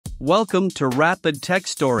Welcome to Rapid Tech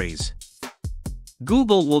Stories.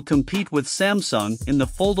 Google will compete with Samsung in the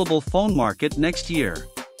foldable phone market next year.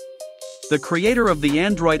 The creator of the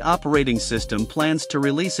Android operating system plans to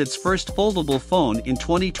release its first foldable phone in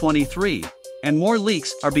 2023, and more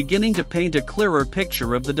leaks are beginning to paint a clearer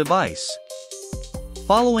picture of the device.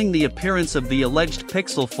 Following the appearance of the alleged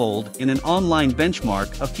Pixel Fold in an online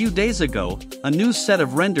benchmark a few days ago, a new set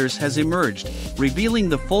of renders has emerged, revealing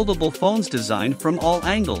the foldable phone's design from all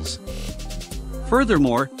angles.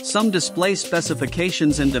 Furthermore, some display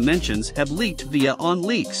specifications and dimensions have leaked via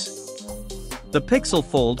OnLeaks. The Pixel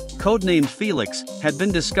Fold, codenamed Felix, had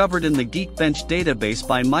been discovered in the Geekbench database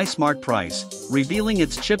by MySmartPrice, revealing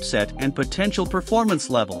its chipset and potential performance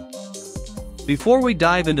level. Before we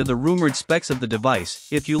dive into the rumored specs of the device,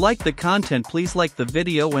 if you like the content, please like the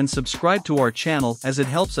video and subscribe to our channel as it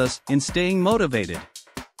helps us in staying motivated.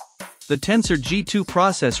 The Tensor G2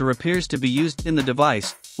 processor appears to be used in the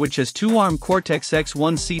device, which has two ARM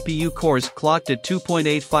Cortex-X1 CPU cores clocked at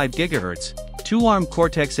 2.85 GHz, two ARM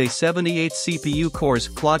Cortex-A78 CPU cores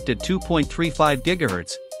clocked at 2.35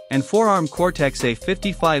 GHz, and four ARM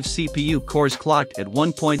Cortex-A55 CPU cores clocked at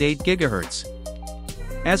 1.8 GHz.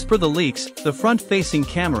 As per the leaks, the front-facing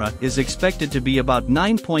camera is expected to be about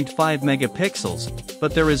 9.5 megapixels,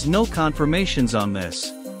 but there is no confirmations on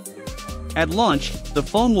this. At launch, the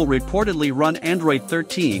phone will reportedly run Android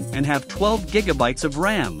 13 and have 12 GB of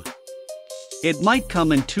RAM. It might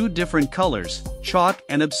come in two different colors, chalk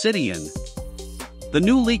and obsidian. The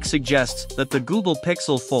new leak suggests that the Google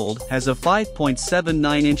Pixel Fold has a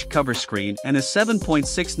 5.79-inch cover screen and a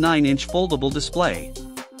 7.69-inch foldable display.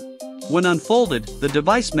 When unfolded, the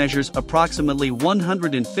device measures approximately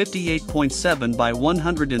 158.7 by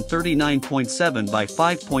 139.7 by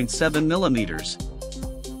 5.7 millimeters.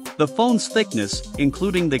 The phone's thickness,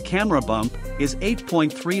 including the camera bump, is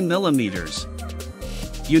 8.3 millimeters.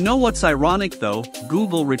 You know what's ironic though?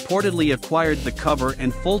 Google reportedly acquired the cover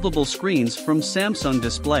and foldable screens from Samsung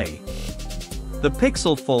Display. The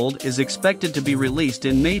Pixel Fold is expected to be released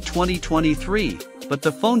in May 2023, but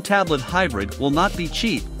the phone-tablet hybrid will not be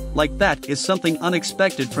cheap. Like that is something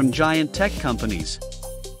unexpected from giant tech companies.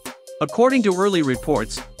 According to early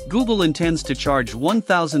reports, Google intends to charge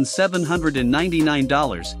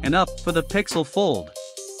 $1,799 and up for the Pixel Fold.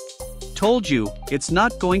 Told you, it's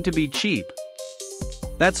not going to be cheap.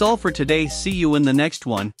 That's all for today. See you in the next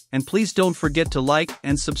one, and please don't forget to like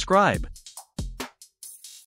and subscribe.